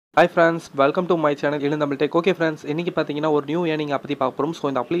Hi friends, welcome to my channel Earntalktime Tech. Okay friends, இன்னைக்கு பாத்தீங்கன்னா ஒரு new earning app பத்தி பார்க்க போறோம். சோ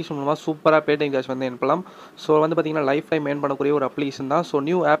இந்த அப்ளிகேஷன் மூலமா சூப்பரா Paytm கேஷ் வந்து earn பண்ணலாம். சோ வந்து பாத்தீங்கன்னா லைஃப் டைம் earn பண்ணக்கூடிய ஒரு அப்ளிகேஷன் தான். சோ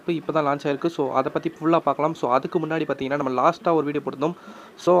நியூ ஆப் இப்பதான் லான்ச் ஆயிருக்கு. சோ அத பத்தி ஃபுல்லா பார்க்கலாம். சோ அதுக்கு முன்னாடி பாத்தீங்கன்னா நம்ம லாஸ்டா ஒரு வீடியோ போட்டுருந்தோம்.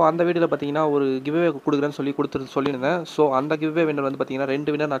 சோ அந்த வீடியோல பாத்தீங்கன்னா ஒரு கிவ்அவே கொடுக்குறேன்னு சொல்லியிருந்தேன். சோ அந்த கிவ்அவே வின்னர் வந்து பாத்தீங்கன்னா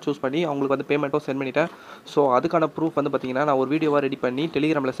 2 வின்னர் நான் சூஸ் பண்ணி அவங்களுக்கு வந்து பேமெண்ட்டும் சென்ட் பண்ணிட்டேன். சோ அதுக்கான ப்ரூஃப் வந்து பாத்தீங்கன்னா நான் ஒரு வீடியோவா ரெடி பண்ணி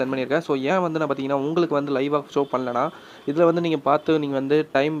டெலிகிராம்ல சென்ட் பண்ணியிருக்கேன். சோ ஏன் வந்து நான் பாத்தீங்கன்னா உங்களுக்கு வந்து லைவா ஷோ பண்ணலனா இதுல வந்து நீங்க பார்த்து நீங்க வந்து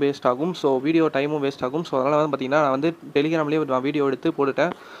டைம் வேஸ்ட் ஆகும். ஸோ வீடியோ டைமும் வேஸ்ட் ஆகும். ஸோ அதனால வந்து பார்த்தீங்கன்னா நான் வந்து டெலிகிராம்லேயே நான் வீடியோ எடுத்து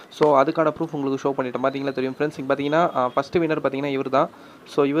போட்டுட்டேன். ஸோ அதுக்கான ப்ரூஃப் உங்களுக்கு ஷோ பண்ணிட்டேன். பார்த்தீங்களா தெரியும் ஃப்ரெண்ட்ஸ். இங்கே பார்த்தீங்கன்னா ஃபஸ்ட்டு வின்னர் பார்த்தீங்கன்னா இவர் தான்.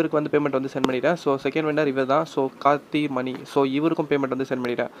 ஸோ இவருக்கு வந்து பேமெண்ட் வந்து சென்ட் பண்ணிட்டேன். ஸோ செகண்ட் வின்னர் இவர் தான். ஸோ கார்த்தி மணி. ஸோ இவருக்கும் பேமெண்ட் வந்து சென்ட்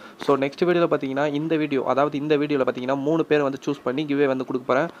பண்ணிட்டேன். ஸோ நெக்ஸ்ட் வீடியோவில் பார்த்தீங்கன்னா இந்த வீடியோவில் பார்த்தீங்கன்னா 3 பேர் வந்து சூஸ் பண்ணி கிவ்வே வந்து கொடுக்க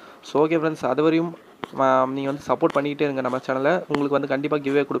போகிறேன். ஸோ ஓகே ஃப்ரெண்ட்ஸ், அது வரையும் நீங்கள் வந்து சப்போர்ட் பண்ணிக்கிட்டே இருங்க நம்ம சேனலை. உங்களுக்கு வந்து கண்டிப்பாக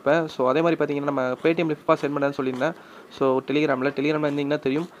கிவ்வே கொடுப்பேன். ஸோ அதே மாதிரி பார்த்தீங்கன்னா நம்ம Paytm லிஃப்டாக சென்ட் பண்ணேன்னு சொல்லியிருந்தேன். ஸோ டெலிகிராமில் இருந்தீங்கன்னா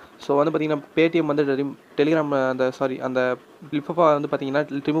தெரியும். ஸோ வந்து பார்த்தீங்கன்னா Paytm வந்து டெலிகிராம் அந்த லிஃப்டாக வந்து பார்த்தீங்கன்னா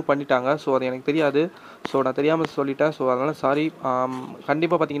ரிமூவ் பண்ணிட்டாங்க. ஸோ அது எனக்கு தெரியாது. ஸோ நான் தெரியாமல் சொல்லிட்டேன். ஸோ அதனால் சாரி.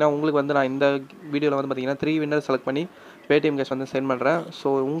 கண்டிப்பாக பார்த்தீங்கன்னா உங்களுக்கு வந்து நான் இந்த வீடியோவில் வந்து பார்த்தீங்கன்னா 3 வின்னர் செலக்ட் பண்ணி Paytm கேஷ் வந்து சென்ட் பண்ணுறேன். ஸோ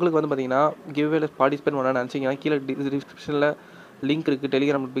உங்களுக்கு வந்து பார்த்தீங்கன்னா கிவ்வேல பார்ட்டிசிபேட் பண்ண நினச்சிங்கன்னா கீழே டிஸ்கிரிப்ஷனில் லிங்க் இருக்குது,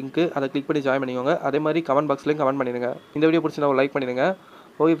 டெலிகிராம் லிங்க்கு. அதை கிளிக் பண்ணி ஜாயின் பண்ணிக்கோங்க. அதே மாதிரி கமெண்ட் பாக்ஸ்லையும் கமெண்ட் பண்ணிடுங்க. இந்த வீடியோ பிடிச்சிருந்தா ஒரு லைக் பண்ணிடுங்க.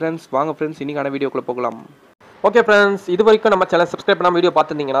 ஓகே ஃப்ரெண்ட்ஸ், வாங்க ஃப்ரெண்ட்ஸ் இன்றைக்கான வீடியோக்குள்ளே போகலாம். ஓகே ஃப்ரெண்ட்ஸ், இது வரைக்கும் நம்ம சேனல் சப்ஸ்கிரைப் பண்ணாமல் வீடியோ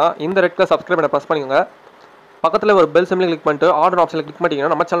பார்த்துருந்தீங்கன்னா இந்த ரெட் கலர் சப்ஸ்கிரைப் பண்ண ப்ரெஸ் பண்ணிக்கோங்க. பக்கத்தில் ஒரு பெல் சிம்லையும் கிளிக் பண்ணிட்டு ஆர்டர் ஆப்ஷனில் கிளிக்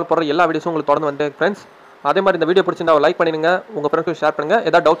பண்ணிட்டீங்கன்னா நம்ம சேனல் போடுற எல்லா வீடியோஸும் உங்களுக்கு தொடர்ந்து வந்து ஃப்ரெண்ட்ஸ். அதே மாதிரி இந்த வீடியோ பிடிச்சிருந்தா ஒரு லைக் பண்ணிடுங்க. உங்கள் ஃப்ரெண்ட்ஸ்க்கு ஷேர் பண்ணுங்கள்.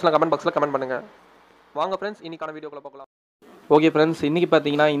 ஏதாவது டவுட்ஸ்லாம் கமெண்ட் பாக்ஸில் கமெண்ட் பண்ணுங்கள். வாங்க ஃப்ரெண்ட்ஸ் இன்றைக்கான வீடியோக்குள்ளே போகலாம். ஓகே ஃப்ரெண்ட்ஸ், இன்றைக்கி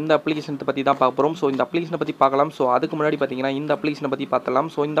பார்த்தீங்கன்னா இந்த அப்ளிகேஷனை பற்றி தான் பார்க்க போகிறோம். ஸோ இந்த அப்ளிகேஷனை பற்றி பார்க்கலாம். ஸோ அதுக்கு முன்னாடி பார்த்தீங்கன்னா இந்த அப்ளிகேஷனை பற்றி பார்த்தலாம்.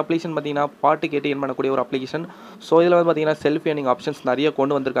 ஸோ இந்த அப்ளிகேஷன் பார்த்தீங்கன்னா பாட்டு கேட்டு என் பண்ணக்கூடிய ஒரு அப்ளிகேஷன். ஸோ இதில் வந்து பார்த்தீங்கன்னா செல்ஃப் ஏர்னிங் ஆப்ஷன்ஸ் நிறைய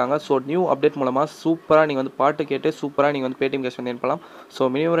கொண்டு வந்திருக்காங்க. ஸோ நியூ அப்டேட் மூலமாக சூப்பராக நீங்கள் வந்து பாட்டு கேட்டு சூப்பராக நீங்கள் வந்து Paytm கேஷ் வந்து என் பண்ணலாம். ஸோ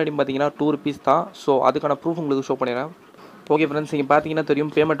மினிமம் ரேட்டிங் பார்த்தீங்கன்னா 2 rupees தான். ஸோ அதுக்கான ப்ரூஃப் உங்களுக்கு ஷோ பண்ணிடுறேன். ஓகே ஃப்ரெண்ட்ஸ், இங்கே பார்த்தீங்கன்னா தெரியும்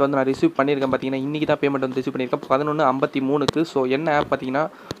பேமெண்ட் வந்து நான் ரிசீவ் பண்ணியிருக்கேன். பார்த்தீங்கன்னா இன்றைக்கி தான் பேமெண்ட் வந்து ரிசீவ் பண்ணியிருக்கேன் 11:53. ஸோ என்ன ஆப் பார்த்தீங்கன்னா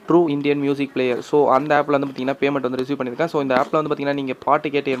true Indian music player. So அந்த ஆப்பில் வந்து பார்த்தீங்கன்னா பேமெண்ட் வந்து ரிசீவ் பண்ணியிருக்கேன். ஸோ இந்த ஆப்பில் வந்து பார்த்தீங்கன்னா நீங்கள் பாட்டு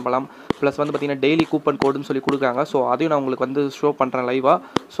கேட்டு என்பலாம். ப்ளஸ் வந்து பார்த்தீங்கன்னா டெய்லி கூப்பன் கோடுன்னு சொல்லி கொடுக்குறாங்க. ஸோ அதையும் நான் உங்களுக்கு வந்து ஷோ பண்ணுறேன் லைவாக.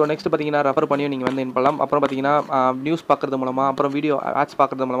 ஸோ நெக்ஸ்ட் பார்த்தீங்கன்னா ரெஃபர் பண்ணியும் நீங்கள் வந்து என்பலாம். அப்புறம் பார்த்தீங்கன்னா நியூஸ் பார்க்குறது மூலமாக, அப்புறம் வீடியோ ஆட்ஸ்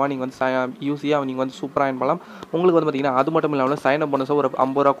பார்க்குறது மூலமாக நீங்கள் வந்து ஈஸியாக நீங்கள் வந்து சூப்பராக என்பலாம். உங்களுக்கு வந்து பார்த்தீங்கன்னா அது மட்டும் இல்லாமல் சைன் அப் போனஸாக ஒரு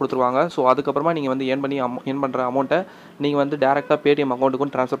 50 ரூபா கொடுத்துருவாங்க. ஸோ அதுக்கப்புறமா நீங்கள் வந்து ஏர்ன் பண்ணுற அமௌண்ட்டை நீங்கள் வந்து டேரெக்டாக Paytm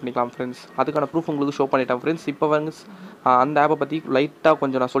அக்கௌண்ட்டுக்கும் ட்ரான்ஸ்ஃபர் பண்ணிக்கலாம் ஃப்ரெண்ட்ஸ். அதுக்கான ப்ரூஃப் உங்களுக்கு ஷோ பண்ணிட்டேன் ஃப்ரெண்ட்ஸ். இப்போ வந்து அந்த ஆப்பை பற்றி லைட்டாக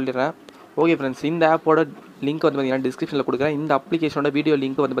கொஞ்சம் நான் சொல்லிடுறேன். ஓகே ஃப்ரெண்ட்ஸ், இந்த ஆப்போட லிங்க் வந்து பார்த்தீங்கன்னா டிஸ்கிரிப்ஷனில் கொடுக்குறேன். இந்த அப்ளிகேஷனோட வீடியோ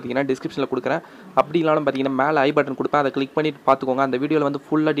லிங்க் வந்து பார்த்தீங்கன்னா டிஸ்கிரிப்ஷனில் கொடுக்குறேன். அப்படி இல்லாமல் பார்த்தீங்கன்னா மேலே ஐ பட்டன் கொடுப்பேன். அதை கிளிக் பண்ணிட்டு பார்த்துக்கோங்க. அந்த வீடியோவில் வந்து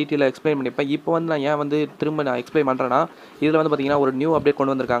ஃபுல்லாக டீட்டெயிலாக எக்ஸ்பிளைன் பண்ணியிருப்பேன். இப்போ வந்து நான் ஏன் வந்து திரும்ப நான் எக்ஸ்பிளைன் பண்ணுறேன்னா, இதில் வந்து பார்த்தீங்கன்னா ஒரு நியூ அப்டேட்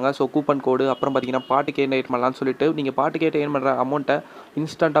கொண்டு வந்திருக்காங்க. ஸோ கூப்பன் கோடு, அப்புறம் பார்த்தீங்கன்னா பாட்டு கேட்டு ஏர்ன் பண்ணலாம்னு சொல்லிட்டு நீங்கள் பாட்டு கேட்டு ஏர்ன் பண்ணுற அமௌண்ட்டை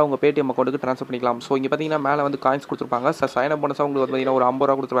இன்ஸ்டண்ட்டாக உங்கள் Paytm அக்கௌண்ட்டுக்கு ட்ரான்ஸ்ஃபர் பண்ணிக்கலாம். ஸோ இங்கே பார்த்தீங்கன்னா மேலே வந்து காயின்ஸ் கொடுத்துருப்பாங்க. சைன் அப் போனஸாக உங்களுக்கு வந்து பார்த்தீங்கன்னா ஒரு 50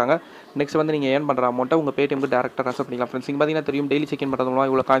 ரூபா கொடுத்துருவாங்க. நெக்ஸ்ட் வந்து நீங்கள் ஏர்ன் பண்ணுற அமௌண்ட்டை உங்கள் Paytmக்கு டேரெக்டாக ட்ரான்ஸ்ஃபர் பண்ணிக்கலாம் ஃப்ரெண்ட்ஸ். இங்கே பார்த்தீங்கன்னா தெரியும் டெய்லி செக் இன் பண்ணுறது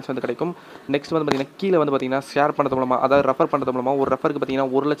மூலமாக இவ்வளோ காயின்ஸ் வந்து கிடைக்கும். நெக்ஸ்ட் வந்து பார்த்தீங்கன்னா கீழே வந்து பார்த்தீங்கன்னா ஷேர் பண்ணுறது மூலமாக, அதாவது ரெஃபர் பண்ணுறது மூலமாக ஒரு ரெஃபருக்கு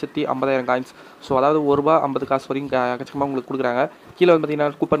பார்த்தீங்கன்னா 1,50,000 காயின்ஸ். ஸோ அதாவது ₹1.50 வரைக்கும் எக்கச்சக்கமாக உங்களுக்கு கொடுக்குறாங்க. கீழே வந்து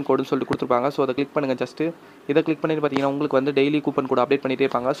பார்த்தீங்கன்னா கூப்பன் கோடுன்னு சொல்லிட்டு கொடுத்துருப்பாங்க. ஸோ அதை கிளிக் பண்ணுங்கள். ஜஸ்ட்டு இதை கிளிக் பண்ணிட்டு பார்த்தீங்கன்னா உங்களுக்கு வந்து டெய்லி கூப்பன் கோடு அப்டேட் பண்ணிகிட்டே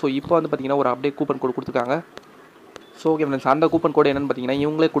இருப்பாங்க. ஸோ இப்போ வந்து பார்த்தீங்கன்னா ஒரு அப்டேட் கூப்பன் கோடு கொடுத்துருக்காங்க. ஸோ ஓகே ஃப்ரெண்ட்ஸ், அந்த கூப்பன் கோடு என்னென்னு பார்த்தீங்கன்னா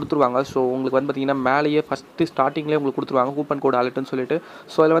இவங்களே கொடுத்துருவாங்க. ஸோ உங்களுக்கு வந்து பார்த்தீங்கன்னா மேலேயே ஃபஸ்ட்டு ஸ்டார்டிங்லேயே உங்களுக்கு கொடுத்துருவாங்க கூப்பன் கோடு அலர்ட்னு சொல்லிட்டு.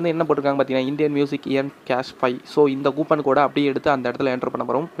 ஸோ அதில் வந்து என்ன போட்டிருக்காங்க பார்த்தீங்கன்னா Indian music earn cash 5. So இந்த கூப்பன் கோடை அப்படியே எடுத்து அந்த இடத்துல என்டர் பண்ண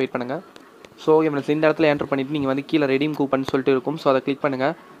போகிறோம். வெயிட் பண்ணுங்கள். ஸோ ஓகே ஃப்ரெண்ட்ஸ், இந்த இடத்துல என்டர் பண்ணிவிட்டு நீங்கள் வந்து கீழே ரெடீம் கூப்பன் சொல்லிட்டு இருக்கும். ஸோ அதை கிளிக்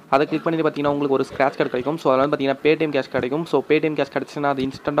பண்ணுங்கள். அதை கிளிக் பண்ணி பார்த்தீங்கன்னா உங்களுக்கு ஒரு ஸ்க்ராட்ச் கார்டு கிடைக்கும். ஸோ அதில் வந்து பார்த்தீங்கன்னா Paytm கேஷ் கிடைக்கும். ஸோ Paytm கேஷ் கிடச்சுன்னா அது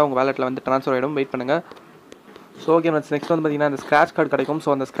இன்ஸ்டண்ட்டாக உங்கள் வேலெட்டில் வந்து ட்ரான்ஸ்ஃபர் ஆகிடும். வெயிட் பண்ணுங்கள். ஸோ ஓகே ஃப்ரெண்ட்ஸ், நெக்ஸ்ட் வந்து பார்த்தீங்கன்னா அந்த ஸ்க்ராட்ச் கார்டு கிடைக்கும். ஸோ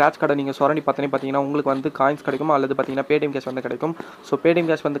அந்த ஸ்க்ராட்ச் கார்டை நீங்கள் சொரண்டி பார்த்தீங்கன்னா உங்களுக்கு வந்து காயின்ஸ் கிடைக்கும், அல்லது பார்த்தீங்கன்னா Paytm கேஷ் வந்து கிடைக்கும். ஸோ Paytm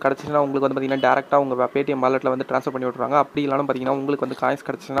கேஷ் வந்து கிடச்சிச்சுன்னா உங்களுக்கு வந்து பார்த்தீங்கன்னா டேரெக்டாக உங்கள் Paytm வாலெட்டில் வந்து ட்ரான்ஸ்ஃபர் பண்ணி விட்ருவாங்க. அப்படி இல்லாமல் பார்த்தீங்கன்னா உங்களுக்கு வந்து காயின்ஸ்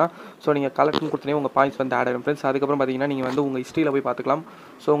கிடச்சிச்சுன்னா ஸோ நீங்கள் கலெக்ட்னு கொடுத்தனே உங்கள் பாயிண்ட்ஸ் வந்து ஆட் ஆகிடும் ஃப்ரெண்ட்ஸ். அதுக்கப்புறம் பார்த்தீங்கன்னா நீங்கள் வந்து உங்கள் ஹிஸ்ட்ரியில் போய் பார்த்துக்கலாம்.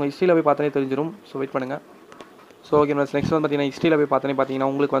 ஸோ உங்கள் ஹிஸ்ட்ரியில் போய் பார்த்தனே தெரிஞ்சிடும். ஸோ வெயிட் பண்ணுங்கள். ஸோ ஓகே ஃப்ரெண்ட்ஸ், நெக்ஸ்ட் வந்து பார்த்தீங்கன்னா ஹிஸ்ட்ரியில் போய் பார்த்தீங்கன்னா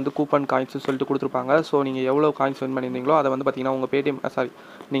உங்களுக்கு வந்து கூப்பன் காயின்ஸ்னு சொல்லிட்டு கொடுத்துருப்பாங்க. ஸோ நீங்கள் எவ்வளோ காயின்ஸ் வின் பண்ணியிருந்தீங்களோ அதை வந்து பார்த்தீங்கன்னா உங்கள்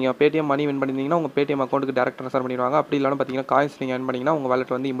நீங்கள் Paytm மணி வின் பண்ணியிருந்தீங்கன்னா உங்கள் Paytm அக்கௌண்ட்டுக்கு டேரெக்ட் ட்ரான்ஸ்ஃபர் பண்ணிடுவாங்க. அப்படி இல்லாமல் பார்த்தீங்கன்னா காயின்ஸ் நீங்கள் வின் பண்ணிங்கன்னா உங்கள்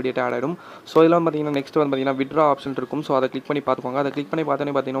வாலெட் வந்து இமீடியட்டாக ஆட் ஆகிடும். ஸோ இதெல்லாம் பார்த்தீங்கன்னா நெக்ஸ்ட் வந்து பார்த்தீங்கன்னா விட்ரா ஆப்ஷன் இருக்கும். ஸோ அதை கிளிக் பண்ணி பார்த்துக்கோங்க. அதை கிளிக் பண்ணி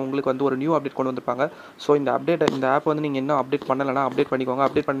பார்த்தீங்கன்னா உங்களுக்கு வந்து ஒரு நியூ அப்டேட் கொண்டு வந்திருப்பாங்க. ஸோ இந்த ஆப் வந்து நீங்கள் என்ன அப்டேட் பண்ணலைன்னா அப்டேட் பண்ணிக்கோங்க.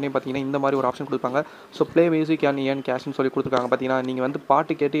 அப்டேட் பண்ணி பார்த்தீங்கன்னா இந்த மாதிரி ஒரு ஆப்ஷன் கொடுப்பாங்க. So play music and earn கேஷ்னு சொல்லி கொடுத்துருக்காங்க. பார்த்தீங்கன்னா நீங்கள் வந்து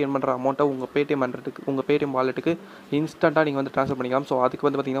பாட்டு கேட்டு ஏர்ன் பண்ணுற அமௌண்ட்டை உங்கள் Paytm வாலெட்டுக்கு இன்ஸ்டண்ட்டாக நீங்கள் வந்து ட்ரான்ஸ்ஃபர் பண்ணிக்கலாம். ஸோ அதுக்கு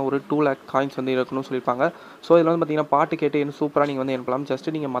வந்து பார்த்தீங்கன்னா ஒரு 2 லேக் காயின்ஸ் வந்து இருக்கணும்னு சொல்லியிருப்பாங்க. ஸோ இதில் வந்து பார்த்தீங்கன்னா பாட்டு கேட்டு இன்னும் சூப்பராக நீங்கள் வந்து அனுப்பலாம்.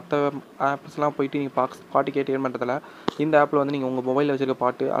 ஜஸ்ட்டு நீங்கள் மற்ற ஆப்ஸ்லாம் போயிட்டு நீங்கள் பாட்டு கேட்டு ஏர்ன் பண்ணுறதில்ல, இந்த ஆப்பில் வந்து நீங்கள் உங்கள் மொபைலில் வச்சிருக்க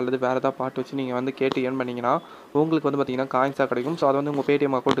பாட்டு அல்லது வேறு ஏதாவது பாட்டு வச்சு நீங்கள் வந்து கேட்டு ஏர்ன் பண்ணிங்கன்னா உங்களுக்கு வந்து பார்த்தீங்கன்னா காயின்ஸாக கிடைக்கும். ஸோ அதை வந்து உங்கள்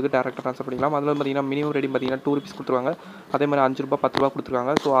Paytm அக்கௌண்ட்டுக்கு டேரெக்டாக ட்ரான்ஸ்ஃபர் பண்ணிக்கலாம். அதில் வந்து பார்த்தீங்கன்னா மினிமம் ரேட்டிங் பார்த்தீங்கன்னா ₹2 கொடுத்துருவாங்க. அதே மாதிரி ₹5 ₹10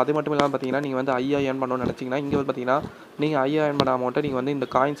 கொடுத்துருக்காங்க. ஸோ அது மட்டும் இல்லாமல் பார்த்தீங்கன்னா நீங்கள் வந்து 5000 ஏர்ன் பண்ணணும்னு நினச்சிங்கன்னா இங்கே வந்து பார்த்தீங்கன்னா நீங்கள் 5000 ஏர்ன் பண்ண அமௌண்ட்டை நீங்கள் வந்து இந்த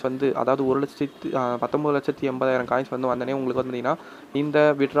காயின்ஸ் வந்து அதாவது 19,80,000 காயின்ஸ் வந்து வந்தனே உங்களுக்கு வந்து பார்த்தீங்கன்னா இந்த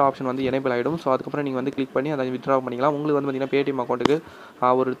வித்ட்ரா ஆப்ஷன் வந்து எனேபிள் ஆகிடும். ஸோ அதுக்கப்புறம் நீங்கள் வந்து கிளிக் பண்ணி அதை வித்ட்ரா பண்ணிக்கலாம். உங்களுக்கு வந்து பார்த்தீங்கன்னா Paytm அக்கௌண்ட்டுக்கு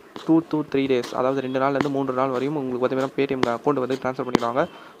ஒரு 2 to 3 டேஸ் அதாவது 2 நாள்லேருந்து 3 நாள் வரையும் உங்களுக்கு பார்த்தீங்கன்னா Paytm அக்கௌண்ட் வந்து ட்ரான்ஸ்ஃபர் பண்ணிடுவாங்க.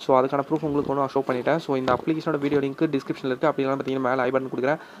 ஸோ அதுக்கான ப்ரூஃப் உங்களுக்கு ஒன்று ஷோ பண்ணிட்டேன். ஸோ இந்த அப்ளிகேஷனோட வீடியோ லிங்க் டிஸ்கிரிப்ஷனில் இருக்குது. அப்படிலாம் பார்த்தீங்கன்னா மேலே ஐ பட்டன்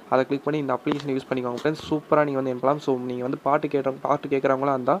கொடுக்குறேன். அதை கிளிக் பண்ணி இந்த அப்ளிகேஷன் யூஸ் பண்ணிக்கோங்க ஃப்ரெண்ட்ஸ். சூப்பராக நீங்கள் வந்து ஏர்ன். ஸோ நீங்கள் வந்து பாட்டு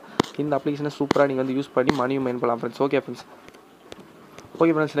கேட்குறவங்களா இருந்தால் இந்த அப்ளிகேஷனை சூப்பராக நீங்கள் வந்து யூஸ் பண்ணி மணியும் ஏர்ன் பண்ணலாம் friends. Okay friends.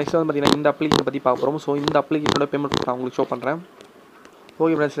 Okay friends, next வந்து பார்த்தீங்கன்னா இந்த அப்ளிகேஷன் பற்றி பார்க்க போகிறோம். ஸோ இந்த அப்ளிகேஷனோட பேமெண்ட் நான் உங்களுக்கு ஷோ பண்ணுறேன்.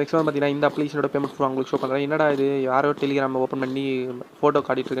 ஓகே ஃப்ரெண்ட்ஸ், நெக்ஸ்ட் வந்து பார்த்தீங்கன்னா இந்த அப்ளிகேஷனோட பேமெண்ட் உங்களுக்கு ஷோ பண்ணுறேன். என்னடா இது யாரோ டெலிகிராம் ஓப்பன் பண்ணி ஃபோட்டோ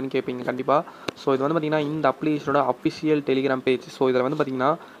காட்டிட்டுருக்குன்னு கேட்பீங்க கண்டிப்பாக. ஸோ இது வந்து பார்த்தீங்கன்னா இந்த அப்ளிகேஷனோட அஃபிஷியல் டெலிகிராம் பேஜ். ஸோ இதில் வந்து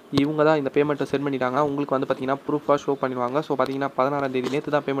பார்த்தீங்கன்னா இவங்க தான் இந்த பேமெண்ட்டை சென்ட் பண்ணிட்டாங்க. உங்களுக்கு வந்து பார்த்தீங்கன்னா ப்ரூஃபாக ஷோ பண்ணுவாங்க. ஸோ பார்த்தீங்கன்னா 16ஆம் தேதி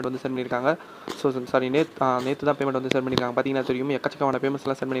நேற்று தான் பேமெண்ட் வந்து சென்ட் பண்ணியிருக்காங்க. ஸோ சாரி நேற்று தான் பேமெண்ட் வந்து சென்ட் பண்ணியிருக்காங்க. பார்த்தீங்கன்னா தெரியும் எக்கச்சக்கமான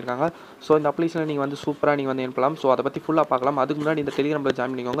பேமெண்ட்ஸ்லாம் சென்ட் பண்ணியிருக்காங்க. ஸோ இந்த அப்ளிகேஷனை நீங்கள் வந்து சூப்பராக நீங்கள் வந்து அனுப்பலாம். ஸோ அதை பற்றி ஃபுல்லாக பார்க்கலாம். அதுக்கு முன்னாடி இந்த டெலிகிராமில்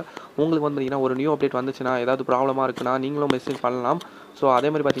ஜாயின் பண்ணிக்கோங்க. உங்களுக்கு வந்து பார்த்தீங்கன்னா ஒரு நியூ அப்டேட் வந்துச்சுன்னா ஏதாவது ப்ராப்ளமாக இருக்குன்னா நீங்களும் மெசேஜ் பண்ணலாம். ஸோ அதே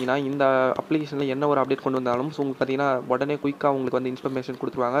மாதிரி பார்த்தீங்கன்னா இந்த அப்ளிகேஷனில் என்ன ஒரு அப்டேட் கொண்டு வந்தாலும் ஸோ உங்களுக்கு பார்த்தீங்கன்னா உடனே குயிக்காக உங்களுக்கு வந்து இன்ஃபர்மேஷன்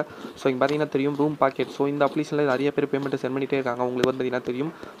கொடுத்துருவாங்க. ஸோ இங்கே பார்த்தீங்கன்னா தெரியும் ரூம் பாக்கெட். ஸோ இந்த அப்ளிகேஷனில் நிறைய பேர் பேமெண்ட்டை சென்ட் பண்ணிகிட்டே இருக்காங்க. உங்களுக்கு வந்து பார்த்தீங்கன்னா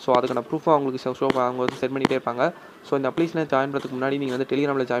தெரியும். ஸோ அதுக்கான ப்ரூஃபாக உங்களுக்கு அவங்க வந்து சென்ட் பண்ணிகிட்டே இருப்பாங்க. ஸோ இந்த அப்ளிகேஷனை ஜாயின் பண்ணுறதுக்கு முன்னாடி நீங்கள் வந்து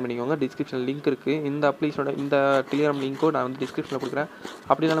டெலிகிராமில் ஜாயின் பண்ணிக்கோங்க. டிஸ்கிரிப்ஷனில் லிங்க் இருக்குது. இந்த அப்ளிகேஷனோட இந்த டெலிகிராம் லிங்க்கும் நான் வந்து டிஸ்கிரிப்ஷனில் கொடுக்குறேன்.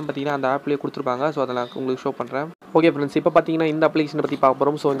 அப்படி இல்லைனா பார்த்தீங்கன்னா அந்த ஆப்லேயே கொடுத்துருப்பாங்க. ஸோ அதை நான் உங்களுக்கு ஷோ பண்ணுறேன். ஓகே ஃப்ரெண்ட்ஸ், இப்போ பார்த்தீங்கன்னா இந்த அப்ளிகேஷனை பற்றி பார்க்க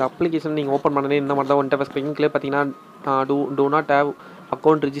போகிறோம். ஸோ இந்த அப்ளிகேஷன் நீங்கள் ஓப்பன் பண்ணனே இந்த மாதிரி தான் ஒன் ஸ்க்ரீன்லேயே பார்த்தீங்கன்னா two not have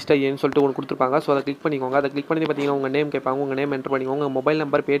account register ஏன்னு சொல்லிட்டு ஒன்று கொடுத்துருப்பாங்க. ஸோ அதை கிளிக் பண்ணிக்கோங்க. அதை கிளிக் பண்ணி பார்த்தீங்கன்னா உங்கள் நேம் கேட்பாங்க. உங்கள் நேம் என்டர் பண்ணிக்கோங்க. உங்கள் mobile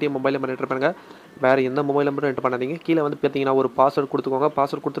number Paytm mobile number enter பண்ணுங்கள். வேறு எந்த மொபைல் நம்பரும் என்டர் பண்ணாதீங்க. கீழே வந்து பார்த்தீங்கன்னா ஒரு பாஸ்வேர்ட் கொடுத்துக்கோங்க.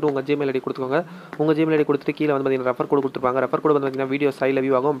 பாஸ்வேர்ட் கொடுத்துட்டு உங்கள் Gmail ஐடி கொடுத்துக்கோங்க. உங்கள் Gmail ஐடி கொடுத்துட்டு கீழே வந்து பார்த்தீங்கன்னா ரெஃபர் கோட் கொடுத்துருப்பாங்க. ரெஃபர் கோட் வந்து பார்த்தீங்கன்னா வீடியோ சைடில்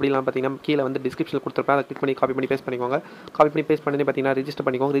வியூ ஆகும். அப்படிலாம் பார்த்தீங்கன்னா கீழே வந்து டிஸ்கிரிப்ஷனில் கொடுத்துருப்பேன். அதை கிளிக் பண்ணி காப்பி பண்ணி பேஸ்ட் பண்ணிக்கோங்க. காப்பி பண்ணி பேஸ்ட் பண்ணி பார்த்தீங்கன்னா ரிஜிஸ்டர்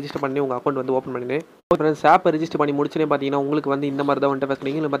பண்ணிக்கோங்க. ரிஜிஸ்டர் பண்ணி உங்கள் அக்கௌண்ட் வந்து ஓப்பன் பண்ணினேன். ஃப்ரெண்ட்ஸ், ஆப்பை ரிஜிஸ்டர் பண்ணி முடிச்சுனே பார்த்தீங்கன்னா உங்களுக்கு வந்து இந்த மாதிரி தான் வந்துட்டு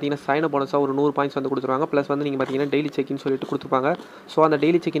நீங்கள் பார்த்தீங்கன்னா சைன் அப் போனஸாக ஒரு 100 பாயிண்ட்ஸ் வந்து கொடுத்துருவாங்க. ப்ளஸ் வந்து நீங்கள் பார்த்தீங்கன்னா டெய்லி செக்இன் சொல்லிட்டு கொடுத்துருப்பாங்க. ஸோ அந்த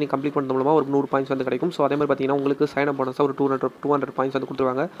டெய்லி செக்இன் கம்ப்ளீட் பண்ணுறது மூலமாக ஒரு 100 பாயிண்ட்ஸ் வந்து கிடைக்கும். ஸோ அதே மாதிரி பார்த்தீங்கன்னா உங்களுக்கு சைன் அப் போனஸாக ஒரு 200 பாயிண்ட்ஸ் வந்து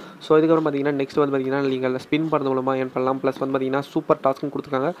கொடுத்துருவாங்க. ஸோ இதுக்கப்புறம் பார்த்தீங்கன்னா நெக்ஸ்ட் வந்து பார்த்தீங்கன்னா நீங்கள் ஸ்பின் பண்ணுறது மூலமாக ஏர்ன் பண்ணலாம். ப்ளஸ் வந்து பார்த்தீங்கன்னா சூப்பர் டாஸ்க்கும்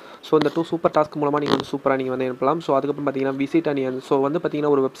கொடுத்துருக்காங்க. ஸோ இந்த 2 சூப்பர் டாஸ்க் மூலமாக நீங்கள் வந்து சூப்பராக நீங்கள் வந்து ஏர்ன் பண்ணலாம். ஸோ அதுக்கப்புறம் பார்த்தீங்கன்னா விசிட் அண்ட் ஸோ வந்து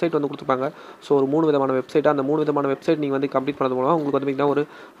பார்த்தீங்கன்னா ஒரு வெப்சைட் வந்து கொடுத்துருப்பாங்க. ஸோ ஒரு 3 விதமான வெப்சைட். அந்த 3 விதமான வெப்சைட் நீங்கள் வந்து கம்ப்ளீட் பண்ணுறது மூலமாக உங்களுக்கு வந்து பார்த்தீங்கன்னா ஒரு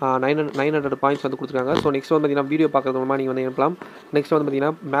 900 பாயிண்ட்ஸ் வந்து கொடுத்துருக்காங்க. ஸோ நெக்ஸ்ட் வந்து பார்த்தீங்கன்னா வீடியோ பார்க்குறது மூலமாக நீங்கள் வந்து ஏர்ன் பண்ணலாம். நெக்ஸ்ட் வந்து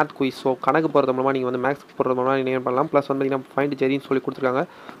பார்த்தீங்கன்னா மேத் குயிஸ். ஸோ கணக்கு போகிறது மூலமாக நீங்கள் வந்து மேக்ஸ் போகிறது மூலமாக நீங்கள் ஏர்ன் பண்ணலாம். ப்ளஸ் வந்து பார்த்தீங்கன்னா ஃபைண்ட் ஜெரின்னு சொல்லி கொடுத்துருக்காங்க.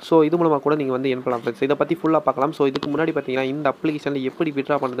 ஸோ இது மூலமாக கூட நீங்கள் வந்து ஏர்ன் பண்ணலாம் ஃப்ரெண்ட்ஸ். இதை பற்றி ஃபுல்லாக பார்க்கலாம். ஸோ இதுக்கு முன்னாடி பார்த்தீங்கன்னா இந்த அப்ளிகேஷனில் எப்படி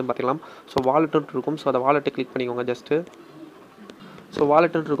வித்ட்ரா பண்ணுறதுன்னு பார்த்துக்கலாம். ஸோ வாலெட்டும் இருக்கும். ஸோ அதை வாலெட்டை கிளிக் பண்ணிக்கோங்க ஜஸ்ட்டு. ஸோ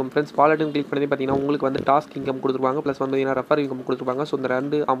வாலெட்னு இருக்கும் ஃப்ரெண்ட்ஸ். வாலெட்னு கிளிக் பண்ணி பார்த்தீங்கன்னா உங்களுக்கு வந்து டாஸ்க் இன்கம் கொடுத்துருப்பாங்க. ப்ளஸ் வந்து பார்த்தீங்கன்னா ரெஃபர் இன்கம் கொடுத்துருப்பாங்க. ஸோ இந்த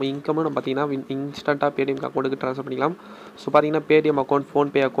 2 இன்கமும் நம்ம பார்த்தீங்கன்னா இன்ஸ்டண்ட்டாக Paytm அக்கௌண்ட்டுக்கு ட்ரான்ஸ்ஃபர் பண்ணிக்கலாம். ஸோ பார்த்தீங்கன்னா Paytm account,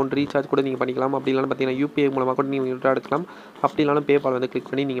 PhonePe account, recharge கூட நீங்கள் பண்ணிக்கலாம். அப்படி இல்லைனா பார்த்தீங்கன்னா UPI மூலமாக கூட நீங்கள் வித்ட்ரா எடுக்கலாம். அப்படி இல்லைனா பேபால் வந்து கிளிக்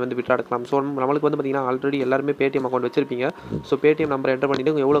பண்ணி நீங்கள் வந்து வித்ட்ரா எடுக்கலாம். ஸோ நம்மளுக்கு வந்து பார்த்தீங்கன்னா ஆல்ரெடி எல்லாருமே Paytm அக்கௌண்ட் வச்சிருப்பீங்க. ஸோ Paytm நம்பர் என்டர்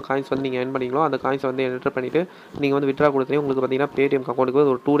பண்ணிவிட்டு எவ்வளோ காயின்ஸ் வந்து நீங்கள் ஏர்ன் பண்ணிங்களோ அந்த காயின்ஸ் வந்து என்டர் பண்ணிவிட்டு நீங்கள் வந்து வித்ட்ரா கொடுத்தீங்க. உங்களுக்கு பார்த்தீங்கன்னா Paytm அக்கௌண்ட்டுக்கு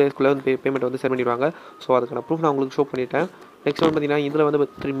ஒரு 2 டேஸ்க்குள்ளே வந்து பேமெண்ட் வந்து சென்ட் பண்ணிடுவாங்க. ஸோ அதுக்கான ப்ரூஃப் நான் உங்களுக்கு ஷோ பண்ணிட்டேன். நெக்ஸ்ட் வந்து பார்த்தீங்கன்னா இதில்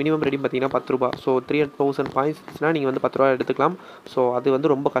வந்து மினிமம் ரெடி பார்த்தீங்கன்னா ₹10. ஸோ 300,000 பாயிண்ட்ஸ்னால் நீங்கள் வந்து ₹10 எடுத்துக்கலாம். ஸோ அது வந்து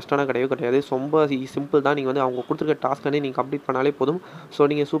ரொம்ப கஷ்டமான கிடையாது. ரொம்ப சிம்பிள் தான். நீங்கள் வந்து அவங்க கொடுத்துருக்க டாஸ்க் வந்து நீங்கள் கம்ப்ளீட் பண்ணாலே போதும். ஸோ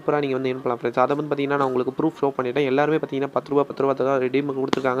நீங்கள் சூப்பராக நீங்கள் வந்து ஏர்ன் பண்ணலாம் ஃப்ரெண்ட்ஸ். அதை வந்து பார்த்தீங்கன்னா நான் உங்களுக்கு ப்ரூஃப் ஷோ பண்ணிட்டேன். எல்லாருமே பார்த்தீங்கன்னா ₹10 தான் ரெடீம்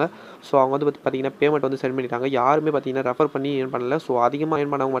கொடுத்துருக்காங்க. ஸோ அவங்க வந்து பார்த்தீங்கன்னா பேமெண்ட் வந்து சென்ட் பண்ணிட்டாங்க. யாருமே பார்த்தீங்கன்னா ரெஃபர் பண்ணி ஏர்ன் பண்ணல. ஸோ அதிகமாக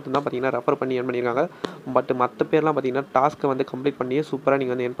ஏர்ன் பண்ணவங்க மட்டும்தான் பார்த்தீங்கன்னா ரெஃபர் பண்ணி ஏர்ன் பண்ணியிருக்காங்க. பட் மற்ற பேர்லாம் பார்த்தீங்கன்னா டாஸ்க்கை வந்து கம்ப்ளீட் பண்ணியே சூப்பராக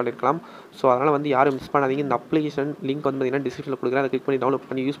நீங்கள் வந்து ஏர்ன் பண்ணியிருக்கலாம். ஸோ அதனால் வந்து யாரும் மிஸ் பண்ணாதீங்க. இந்த அப்ளிகேஷன் லிங்க் வந்து பார்த்தீங்கன்னா டிஸ்கிரிப்ஷனில் கொடுக்குறேன். அதை கிளிக் பண்ணி டவுன்லோட்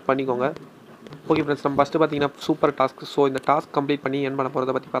பண்ணி யூஸ் பண்ணிக்கோங்க. ஓகே ஃப்ரெண்ட்ஸ், நம்ம ஃபஸ்ட்டு பார்த்தீங்கன்னா சூப்பர் டாஸ்க். ஸோ இந்த டாஸ்க் கம்ப்ளீட் பண்ணி ஏர்ன் பண்ண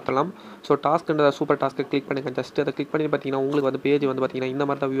போகிறத பற்றி பார்த்தலாம். ஸோ டாஸ்க்குன்ற சூப்பர் டாஸ்க்கை கிளிக் பண்ணுங்கள். ஜஸ்ட் அதை கிளிக் பண்ணி பார்த்தீங்கன்னா உங்களுக்கு வந்து பேஜ் வந்து பார்த்தீங்கன்னா இந்த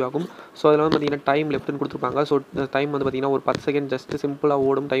மாதிரி தான் வியூ ஆகும். ஸோ அதில் வந்து பார்த்தீங்கன்னா டைம் லெஃப்ட்னு கொடுத்துருப்பாங்க. ஸோ டைம் வந்து பார்த்தீங்கன்னா ஒரு 10 செகண்ட் ஜஸ்ட் சிம்பிளாக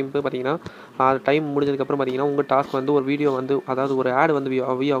ஓடும் டைம். பார்த்தீங்கன்னா டைம் முடிஞ்சதுக்கப்புறம் பார்த்தீங்கன்னா உங்கள் டாஸ்க் வந்து ஒரு வீடியோ வந்து அதாவது ஒரு ஆட் வந்து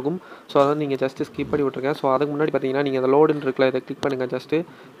வியூ ஆகும். ஸோ அதை வந்து நீங்கள் ஜஸ்ட்டு ஸ்கிப் பண்ணி விட்டுருங்க. ஸோ அதுக்கு முன்னாடி பார்த்தீங்கன்னா நீங்கள் அந்த லோடுன்னு இருக்குல்ல, இதை கிளிக் பண்ணுங்கள். ஜஸ்ட்டு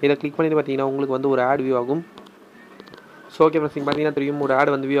இதை கிளிக் பண்ணி பார்த்தீங்கன்னா உங்களுக்கு வந்து ஒரு ஆட் வியூ ஆகும். ஸோ ஓகே ஃப்ரெண்ட்ஸ், நீங்கள் பார்த்தீங்கன்னா தெரியும் ஒரு ஆட்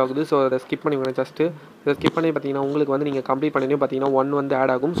வந்து வியூ ஆகுது. ஸோ அதை ஸ்கிப் பண்ணிவிடுங்க. ஜஸ்ட்டு இதை ஸ்கிப் பண்ணி பார்த்தீங்கன்னா உங்களுக்கு வந்து நீங்கள் கம்ப்ளீட் பண்ணி பார்த்தீங்கன்னா 1 வந்து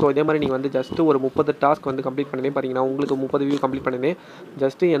ஆட் ஆகும். ஸோ இதே மாதிரி நீங்கள் வந்து ஜஸ்ட்டு ஒரு 30 டாஸ்க் வந்து கம்ப்ளீட் பண்ணி பார்த்தீங்கன்னா உங்களுக்கு 30 வியூ கம்ப்ளீட் பண்ணி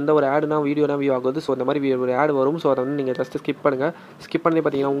ஜஸ்ட்டு எந்த ஒரு ஆடுனா வீடியோனா வியூ ஆகுது. ஸோ இந்த மாதிரி ஒரு ஆட் வரும். ஸோ அதை வந்து நீங்கள் ஜஸ்ட்டு ஸ்கிப் பண்ணுங்கள். ஸ்கிப் பண்ணி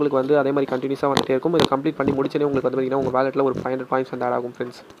பார்த்தீங்கன்னா உங்களுக்கு வந்து அதே மாதிரி கண்டினியூஸாக வந்துட்டே இருக்கும். இதை கம்ப்ளீட் பண்ணி முடிச்சனே உங்களுக்கு வந்து பார்த்தீங்கன்னா உங்கள் வேலெட்டில் ஒரு 500 பாயிண்ட்ஸ் வந்து ஆட் ஆகும்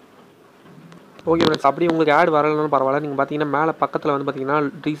ஃப்ரெண்ட்ஸ். ஓகே ஃப்ரெண்ட்ஸ், அப்படி உங்களுக்கு ஆட் வரலனாலும் பரவாயில்ல. நீங்கள் பார்த்தீங்கன்னா மேலே பக்கத்தில் வந்து பார்த்தீங்கன்னா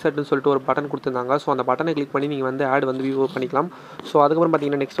ரீசெட்னு சொல்லிட்டு ஒரு பட்டன் கொடுத்துருந்தாங்க. ஸோ அந்த பட்டனை கிளிக் பண்ணி நீங்கள் வந்து ஆட் வந்து வியூ பண்ணிக்கலாம். ஸோ அதுக்கப்புறம்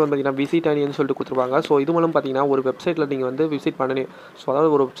பார்த்தீங்கன்னா நெக்ஸ்ட் வந்து பார்த்தீங்கன்னா விசிட் அணின்னு சொல்லிட்டு கொடுத்துருவாங்க. ஸோ இது மூலம் பார்த்தீங்கன்னா ஒரு வெப்சைட்டில் நீங்கள் வந்து விசிட் பண்ணி ஸோ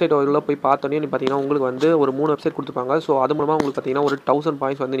அதாவது ஒரு வெப்சைட் உள்ள போய் பார்த்தோன்னே பார்த்தீங்கன்னா உங்களுக்கு வந்து ஒரு 3 வெப்சைட் கொடுத்துருப்பாங்க. ஸோ அது மூலமாக உங்களுக்கு பார்த்தீங்கன்னா ஒரு 1000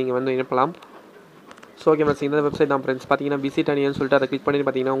 பாயிண்ட்ஸ் வந்து நீங்கள் வந்து இணைப்பலாம். ஸோ ஓகே ஃப்ரெண்ட்ஸ், இந்த வெப்சைட் தான் ஃப்ரெண்ட்ஸ் பார்த்தீங்கன்னா விசிட் அணின்னு சொல்லிட்டு அதை கிளிக் பண்ணி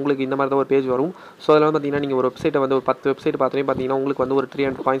பார்த்தீங்கன்னா உங்களுக்கு இந்த மாதிரி தான் ஒரு பேஜ் வரும். ஸோ அதில் வந்து பார்த்தீங்கன்னா நீங்கள் ஒரு வெப்சைட்டை வந்து ஒரு 10 வெப்சைட் பார்த்தீங்கன்னா உங்களுக்கு வந்து ஒரு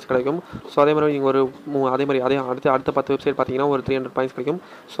 300 பாயிண்ட்ஸ் கிடைக்கும். ஸோ அதே மாதிரி நீங்கள் ஒரு அதே மாதிரி அடுத்த 10 வெப்சைட் பார்த்தீங்கன்னா ஒரு 300 பாயிண்ட்ஸ் கிடைக்கும்.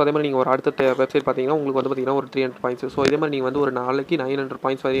 ஸோ அதே மாதிரி நீங்கள் ஒரு அடுத்த வெப்சைட் பார்த்தீங்கன்னா உங்களுக்கு வந்து பார்த்தீங்கன்னா ஒரு 300 பாயிண்ட்ஸ். ஸோ இதே மாதிரி நீங்கள் வந்து ஒரு நாளைக்கு 900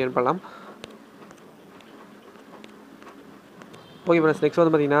 பாயிண்ட்ஸ் வரை earn பண்ணலாம். ஓகே ஃப்ரெண்ட்ஸ், நெக்ஸ்ட்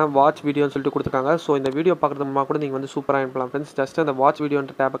வந்து பார்த்தீங்கன்னா வாட்ச் வீடியோன்னு சொல்லிட்டு கொடுத்துருக்காங்க. ஸோ இந்த வீடியோ பார்க்குறது மூலமாக கூட நீங்கள் வந்து சூப்பராக earn பண்ணலாம் ஃப்ரெண்ட்ஸ். ஜஸ்ட் அந்த வாட்ச்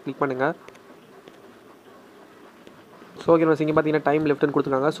வீடியோன்ற டேப்பை கிளிக் பண்ணுங்கள். ஸோ ஓகே ஃப்ரெண்ட்ஸ், இங்கே பார்த்தீங்கன்னா டைம் லெஃப்ட்னு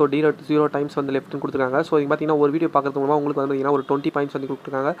கொடுத்துருக்காங்க. ஸோ 0 டைம்ஸ் வந்து லெஃப்ட்னு கொடுத்துருக்காங்க. ஸோ இங்கே பார்த்தீங்கன்னா ஒரு வீடியோ பார்க்குறது மூலமாக உங்களுக்கு வந்து பார்த்தீங்கன்னா ஒரு 20 பாயிண்ட்ஸ் வந்து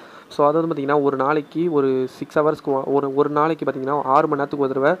கொடுத்துருக்காங்க. ஸோ அது வந்து பார்த்தீங்கன்னா ஒரு நாளைக்கு ஒரு 6 ஹவர்ஸ்க்கு ஒரு நாளைக்கு பார்த்தீங்கன்னா 6 மணி நேரத்துக்கு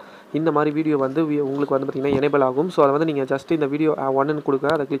ஒரு தடவை இந்த மாதிரி வீடியோ வந்து உங்களுக்கு வந்து பார்த்தீங்கன்னா எனேபிள் ஆகும். ஸோ அதை வந்து நீங்கள் ஜஸ்ட் இந்த வீடியோ 1ன்னு கொடுங்க,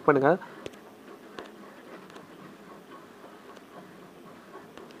 அதை கிளிக் பண்ணுங்கள்.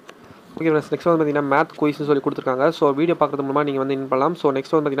 ஓகே ஃப்ரெண்ட்ஸ், நெக்ஸ்ட் வந்து பார்த்தீங்கன்னா மேத் குயிஸ்னு சொல்லி கொடுத்துருக்காங்க. ஸோ வீடியோ பார்க்குறது மூலமாக நீங்கள் வந்து பண்ணலாம். ஸோ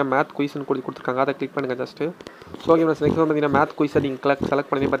நெக்ஸ்ட் வந்து பார்த்தீங்கன்னா மேத் குயிஸ்னு கொடுத்துருக்காங்க, அதை கிளிக் பண்ணுங்கள் just. So okay friends, next வந்து பார்த்தீங்கன்னா மேத் குயிஸை நீங்கள்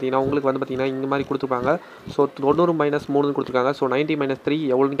செலக்ட் பண்ணி பார்த்தீங்கன்னா உங்களுக்கு வந்து பார்த்தீங்கன்னா இந்த மாதிரி கொடுத்துருப்பாங்க. ஸோ 90 - 3 கொடுத்துருக்காங்க. ஸோ 90 - 3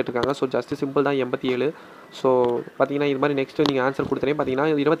 எவ்வளோன்னு கேட்டிருக்காங்க. ஸோ ஜஸ்ட் சிம்பிள் தான் 87. ஸோ பார்த்தீங்கன்னா இது மாதிரி நெக்ஸ்ட்டு நீங்கள் ஆன்சர் கொடுத்தனே பார்த்தீங்கன்னா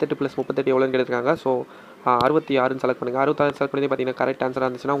 28 + 38 எவ்வளோன்னு கேட்டிருக்காங்க. ஸோ 66ன்னு செலக்ட் பண்ணுங்கள். 66 செலக்ட் பண்ணி பார்த்தீங்கன்னா கரெக்ட் ஆன்சராக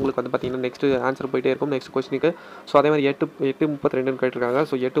இருந்துச்சுன்னா உங்களுக்கு வந்து பார்த்தீங்கன்னா நெக்ஸ்ட் ஆன்சர் போயிட்டே இருக்கும் நெக்ஸ்ட் கொஸ்டினுக்கு. ஸோ அதே மாதிரி 8:32ன்னு கேட்டிருக்காங்க.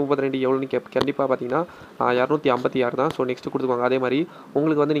 ஸோ 8:32 எவ்வளோன்னு கண்டிப்பாக பார்த்தீங்கன்னா 256 தான். ஸோ நெக்ஸ்ட் கொடுத்துருவாங்க. அதே மாதிரி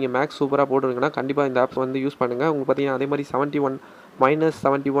உங்களுக்கு வந்து நீங்கள் மேக்ஸ் சூப்பராக போட்டுருங்கன்னா கண்டிப்பாக இந்த ஆப் வந்து யூஸ் பண்ணுங்கள். உங்களுக்கு பார்த்தீங்கன்னா அதே மாதிரி 71 -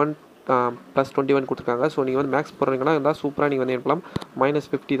 71 +21 கொடுத்துருக்காங்க. ஸோ நீங்கள் வந்து மேக்ஸ் போடுறீங்கன்னா இருந்தால் சூப்பராக நீங்கள் வந்து எடுக்கலாம்.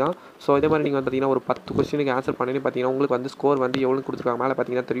 -50 தான். ஸோ இதே மாதிரி நீங்கள் வந்து பார்த்தீங்கன்னா ஒரு 10 கொஸ்டினுக்கு ஆன்சர் பண்ணி பார்த்தீங்கன்னா உங்களுக்கு வந்து ஸ்கோர் வந்து எவ்வளோ கொடுத்துருக்காங்க மேலே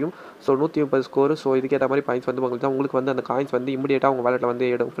பார்த்தீங்கன்னா தெரியும். So 130 score. ஸோ இதுக்கேற்ற மாதிரி பாயிண்ட்ஸ் வந்து உங்களுக்கு வந்து அந்த காயின்ஸ் வந்து இமீடியட்டாக உங்கள் வேலெட்டில் வந்து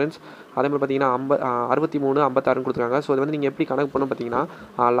ஏடும் ஃப்ரெண்ட்ஸ். அதே மாதிரி பார்த்தீங்கன்னா 63 56 கொடுத்துருக்காங்க. ஸோ இது வந்து நீங்கள் எப்படி கணக்கு பண்ணணும்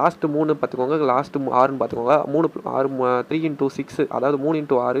பார்த்தீங்கன்னா லாஸ்ட் 3 பார்த்துக்கோங்க, லாஸ்ட் 6ன்னு பார்த்துக்கோங்க. 3 × 6 அதாவது 3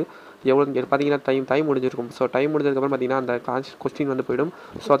 × 6 எவ்வளோன்னு பார்த்தீங்கன்னா டைம் முடிஞ்சிருக்கும். ஸோ டைம் முடிஞ்சதுக்கப்புறம் பார்த்தீங்கன்னா அந்த கொஸ்டின் வந்து போயிடும்.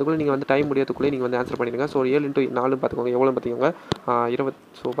 ஸோ அதுக்குள்ளே நீங்கள் வந்து டைம் முடியறதுக்குள்ளே நீங்கள் வந்து ஆன்சர் பண்ணிடுங்க. ஸோ 7 × 4 பார்த்துக்கோங்க, எவ்வளோன்னு பார்த்துக்கோங்க 20.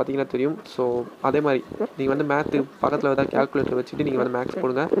 ஸோ பார்த்தீங்கன்னா தெரியும். ஸோ அதே மாதிரி நீங்கள் வந்து மேத்து பக்கத்தில் ஏதாவது கேல்குலேட்டர் வச்சுட்டு நீங்கள் வந்து மேக்ஸ்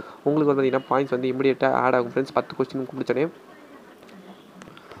போடுங்க. உங்களுக்கு வந்து பார்த்தீங்கன்னா பாயிண்ட்ஸ் வந்து இமீடியட்டாக ஆட் ஆகும் friends 10 question முடிச்சனே.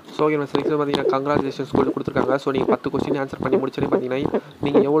 So okay friends, next பார்த்தீங்கன்னா கங்க்ராச்சுலேஷன்ஸ் கொடுத்துருக்காங்க. ஸோ நீங்கள் 10 கொஸ்டின் ஆன்சர் பண்ணி முடிச்சோன்னே பார்த்தீங்கன்னா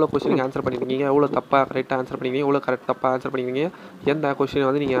நீங்கள் எவ்வளோ கொஸ்டினுக்கு ஆன்சர் பண்ணியிருக்கீங்க, எவ்வளோ தப்பாக கரெக்டாக ஆன்சர் பண்ணியிருக்கீங்க, எவ்வளோ தப்பாக ஆன்சர் பண்ணியிருக்கீங்க, எந்த கொஸ்டின்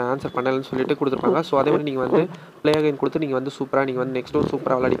வந்து நீங்கள் ஆன்சர் பண்ணலன்னு சொல்லிட்டு கொடுத்துருப்பாங்க. ஸோ அதே மாதிரி நீங்கள் வந்து ப்ளே அகைன் கொடுத்து நீங்கள் வந்து சூப்பராக நீங்கள் வந்து நெக்ஸ்ட்டும்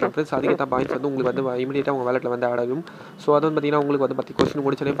சூப்பராக விளையாடிக்கலாம் ஃப்ரெண்ட்ஸ். அதுக்கேற்ற பாயிண்ட்ஸ் வந்து உங்களுக்கு வந்து இமீடியட்டாக உங்கள் வேலெட்டில் வந்து ஆட் ஆகும். ஸோ அது வந்து பார்த்தீங்கன்னா உங்களுக்கு வந்து 10 கொஸ்டின்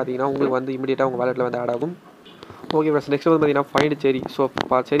முடிச்சோன்னே பார்த்தீங்கன்னா உங்களுக்கு வந்து இமீடியட்டாக உங்கள் வேலெட்டில் வந்து ஆட் ஆகும். ஓகே ஃப்ரெண்ட்ஸ், நெக்ஸ்ட் வந்து பார்த்தீங்கன்னா ஃபைண்ட் செரி. ஸோ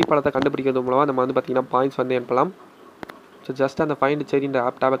செரி பழத்தை கண்டுபிடிக்கிறது மூலமாக நம்ம வந்து பார்த்தீங்கன்னா பாயிண்ட்ஸ் வந்து எண்ணலாம். ஸோ ஜஸ்ட் அந்த ஃபைண்ட் செரின்ற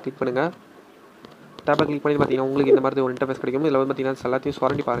ஆப் டேப்பை கிளிக் பண்ணுங்கள். டேப்பை கிளிக் பண்ணி பார்த்தீங்கன்னா உங்களுக்கு இந்த மாதிரி ஒரு இன்டர்ஃபேஸ் கிடைக்கும். இதில் வந்து பார்த்தீங்கன்னா எல்லாத்தையும்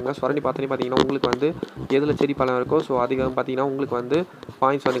சுரண்டி பாருங்கள். சுரண்டி பார்த்தோன்னே பார்த்தீங்கன்னா உங்களுக்கு வந்து எதில் செரி பழம் இருக்கோ ஸோ அதுக்கு பார்த்தீங்கன்னா உங்களுக்கு வந்து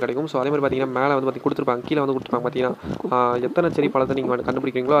பாயிண்ட்ஸ் வந்து கிடைக்கும். ஸோ அதே மாதிரி பார்த்தீங்கன்னா மேலே வந்து கொடுத்துருப்பாங்க, கீழே வந்து கொடுத்துருப்பாங்க பார்த்தீங்கன்னா எத்தனை செரி பழத்தை நீங்கள் வந்து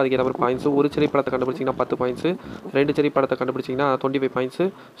கண்டுபிடிக்கிறீங்களோ அதுக்கு ஏற்ற மாதிரி பாயிண்ட்ஸ். ஒரு செரி பழத்தை கண்டுபிடிச்சிங்கன்னா 10 பாயிண்ட்ஸ், 2 செரி பழத்தை கண்டுபிடிச்சிங்கன்னா 25 பாயிண்ட்ஸ்,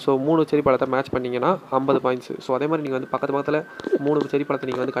 ஸோ 3 செரி பழத்தை மேட்ச் பண்ணிங்கன்னா 50 பாயிண்ட்ஸ். ஸோ அதே மாதிரி நீங்கள் வந்து பக்கத்தில் 3 செரி பழத்தை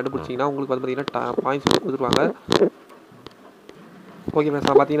நீங்கள் வந்து கண்டுபிடிச்சிங்கன்னா உங்களுக்கு வந்து பார்த்தீங்கன்னா பாயிண்ட்ஸ் வந்து கொடுத்துருவாங்க. ஓகே ஃப்ரெண்ட்ஸ்,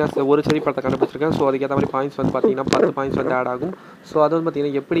 நான் பார்த்தீங்கன்னா ஒரு செரி பழத்தை கண்டுபிடிச்சிருக்கேன். ஸோ அதுக்கேற்ற மாதிரி பாயிண்ட்ஸ் வந்து பார்த்தீங்கன்னா 10 பாயிண்ட்ஸ் வந்து ஆட் ஆகும். ஸோ அது வந்து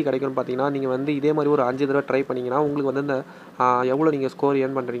பார்த்தீங்கன்னா எப்படி கிடைக்கும்னு பார்த்தீங்கன்னா நீங்கள் வந்து இதே மாதிரி ஒரு 5 தடவை ட்ரை பண்ணிங்கன்னா உங்களுக்கு வந்து இந்த எவ்வளோ நீங்கள் ஸ்கோர்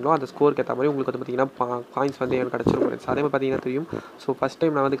ஏர்ன் பண்ணுறீங்களோ அந்த ஸ்கோருக்கு ஏற்ற மாதிரி உங்களுக்கு வந்து பார்த்தீங்கன்னா பாயிண்ட்ஸ் வந்து ஏர்ன் கிடச்சிரும் ஃப்ரெண்ட்ஸ். அதே மாதிரி பார்த்தீங்கன்னா தெரியும். ஸோ ஃபஸ்ட்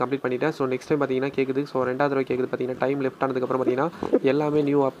டைம் நான் வந்து கம்ப்ளீட் பண்ணிட்டேன். ஸோ நெக்ஸ்ட் டைம் பார்த்தீங்கன்னா கேட்குது. ஸோ 2வது தடவை கேட்குது பார்த்தீங்கன்னா டைம் லெஃப்ட் ஆனதுக்கப்புறம் பார்த்தீங்கன்னா எல்லாமே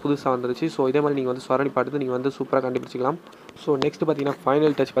புதுசாக வந்துருச்சு. ஸோ இதே மாதிரி நீங்கள் வந்து சுரண்டி பார்த்து நீங்கள் வந்து சூப்பராக கண்டுபிடிச்சிக்கலாம். ஸோ நெக்ஸ்ட் பார்த்தீங்கன்னா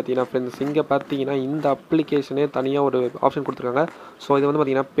ஃபைனல் டச் பார்த்தீங்கன்னா ஃப்ரெண்ட்ஸ் இங்கே பார்த்தீங்கன்னா இந்த அப்ளிகேஷனே தனியாக ஒரு ஆப்ஷன் கொடுத்துருக்காங்க. ஸோ இது வந்து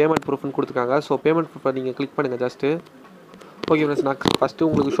பார்த்தீங்கன்னா பேமெண்ட் ப்ரூஃப்னு கொடுத்துருக்காங்க. ஸோ பேமெண்ட் ப்ரூஃபை நீங்கள் கிளிக் பண்ணுங்கள் ஜஸ்ட்டு. ஓகே ஃப்ரெண்ட்ஸ், நான் ஃபஸ்ட்டு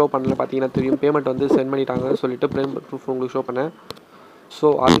உங்களுக்கு ஷோ பண்ணல பார்த்தீங்கன்னா தெரியும். பேமெண்ட் வந்து சென்ட் பண்ணிட்டாங்கன்னு சொல்லிட்டு பேமெண்ட் ப்ரூஃப் உங்களுக்கு ஷோ பண்ணேன். ஸோ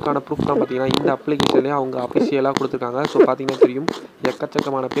அதுக்கான ப்ரூஃப் தான் பார்த்தீங்கன்னா இந்த அப்ளிகேஷன்லேயே அவங்க அஃபிஷியலாக கொடுத்துருக்காங்க. ஸோ பார்த்தீங்கன்னா தெரியும்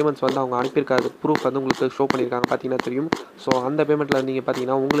எக்கச்சக்கமான பேமெண்ட்ஸ் வந்து அவங்க அனுப்பியிருக்காது ப்ரூஃப் வந்து உங்களுக்கு ஷோ பண்ணியிருக்காங்க பார்த்தீங்கன்னா தெரியும். ஸோ அந்த பேமெண்ட்டில் நீங்கள்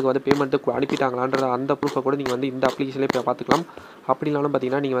பார்த்தீங்கன்னா உங்களுக்கு வந்து பேமெண்ட்டு அனுப்பிட்டாங்களான்ற அந்த ப்ரூஃபை கூட நீங்கள் வந்து இந்த அப்ளிகேஷன்லேயே பார்த்துக்கலாம். அப்படி இல்லைனாலும்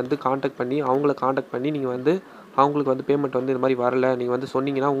பார்த்தீங்கன்னா நீங்கள் வந்து அவங்கள காண்டாக்ட் பண்ணி நீங்கள் வந்து அவங்களுக்கு வந்து பேமெண்ட் வந்து இந்த மாதிரி வரல நீங்கள் வந்து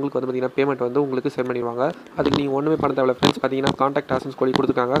சொன்னீங்கன்னா உங்களுக்கு வந்து பார்த்தீங்கன்னா பேமெண்ட் வந்து உங்களுக்கு சென்ட் பண்ணிடுவாங்க. அதுக்கு நீங்கள் ஒன்றுமே பண்ண தேவையில்ல ஃப்ரெண்ட்ஸ். பார்த்தீங்கன்னா காண்டாக்ட் ஆசன்ஸ் சொல்லி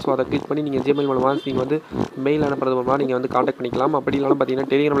கொடுத்துருக்காங்க. ஸோ அதை கிளிக் பண்ணி நீங்கள் ஜிமெயில் மூலமாக நீங்கள் வந்து மெயில் அனுப்புறது மூலமாக நீங்கள் வந்து காண்டாக்ட் பண்ணிக்கலாம். அப்படி இல்லைனா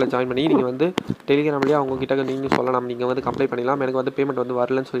பார்த்தீங்கன்னா டெலிகிராமில் ஜாயின் பண்ணி நீங்கள் வந்து டெலிகிராம்லேயே அவங்ககிட்ட நீங்கள் சொல்லலாம், நீங்கள் வந்து கம்ப்ளைண்ட் பண்ணிக்கலாம் எனக்கு வந்து பேமெண்ட் வந்து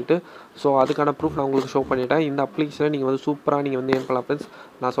வரலன்னு சொல்லிட்டு. ஸோ அதுக்கான ப்ரூஃப் நான் உங்களுக்கு ஷோ பண்ணிவிட்டேன். இந்த அப்ளிகேஷனை நீங்கள் வந்து சூப்பராக நீங்கள் வந்து ஏர்ன் பண்ணலாம் ஃப்ரெண்ட்ஸ்.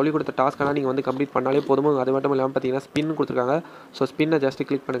 நான் சொல்லிக் கொடுத்த டாஸ்க்கான நீங்கள் வந்து கம்ப்ளீட் பண்ணாலே போதும். அது மட்டும் இல்லாமல் பார்த்தீங்கன்னா ஸ்பின் கொடுத்துருக்காங்க. ஸோ ஸ்பின்னை ஜஸ்ட்டு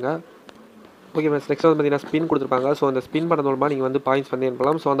கிளிக் பண்ணுங்கள். ஓகே ஃப்ரெண்ட்ஸ், நெக்ஸ்ட் வந்து பார்த்தீங்கன்னா ஸ்பின் கொடுத்துருப்பாங்க. ஸோ அந்த ஸ்பின் பண்ணது மூலமாக நீங்கள் வந்து பாயிண்ட்ஸ் வந்து ஏர்ன்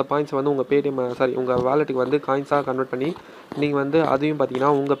பண்ணலாம். ஸோ அந்த பாயிண்ட்ஸ் வந்து உங்கள் பேடிஎம் உங்கள் வாலெட்டுக்கு வந்து காயின்ஸாக கன்வெர்ட் பண்ணி நீங்கள் வந்து அதையும்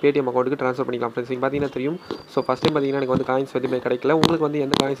பார்த்தீங்கன்னா உங்கள் பேடிஎம் அக்கௌண்ட்டுக்கு ட்ரான்ஸ்ஃபர் பண்ணிக்கலாம் ஃப்ரெண்ட்ஸ். நீங்கள் பார்த்தீங்கன்னா தெரியும். ஸோ ஃபஸ்ட் டைம் பார்த்தீங்கன்னா எனக்கு வந்து காயின்ஸ் எதுவுமே கிடைக்கல. உங்களுக்கு வந்து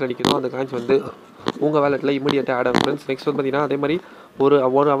எந்த காயின்ஸ் அடிக்கிறதோ அந்த காயின்ஸ் வந்து உங்கள் வேலெட்டில் இமீடியட்டாக ஆட் ஆகும் ஃப்ரெண்ட்ஸ். நெக்ஸ்ட் வந்து பார்த்தீங்கன்னா அதே மாதிரி ஒரு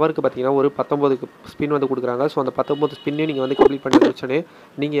ஹவருக்கு பார்த்தீங்கன்னா ஒரு 19 ஸ்பின் வந்து கொடுக்குறாங்க. ஸோ அந்த 19 ஸ்பின்னையும் நீங்கள் வந்து கம்ப்ளீட் பண்ணி முடிச்சோடனே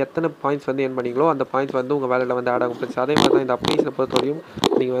நீங்கள் எத்தனை பாயிண்ட்ஸ் வந்து ஏர்ன் பண்ணீங்களோ அந்த பாயிண்ட்ஸ் வந்து உங்கள் வேலெட்டில் வந்து ஆட் ஆகும் ஃப்ரெண்ட்ஸ். அதே மாதிரி தான் இந்த அப்ளிகேஷனை பொறுத்தவரையும்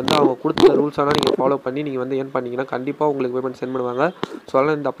நீங்கள் வந்து அவங்க கொடுத்த ரூல்ஸ் ஆனால் நீங்கள் ஃபாலோ பண்ணி நீங்கள் வந்து ஏர்ன் பண்ணிங்கன்னா கண்டிப்பாக உங்களுக்கு பேமெண்ட் சென்ட் பண்ணுவாங்க. ஸோ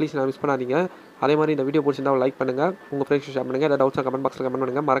அதனால் இந்த அப்ளிகேஷனை மிஸ் பண்ணாதீங்க. அதே மாதிரி இந்த வீடியோ பிடிச்சிருந்தா லைக் பண்ணுங்கள், உங்கள் ஃப்ரெண்ட்ஸ் ஷேர் பண்ணுங்கள். ஏதாவது டவுட்ஸாக கமெண்ட் பாக்ஸில் கமெண்ட்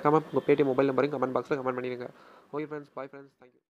பண்ணுங்கள். மறக்காமல் உங்கள் பேடிஎம் மொபைல் நம்பரையும் கமெண்ட் பாக்ஸில் கமெண்ட் பண்ணிடுங்க. Okay friends, bye friends, thank you.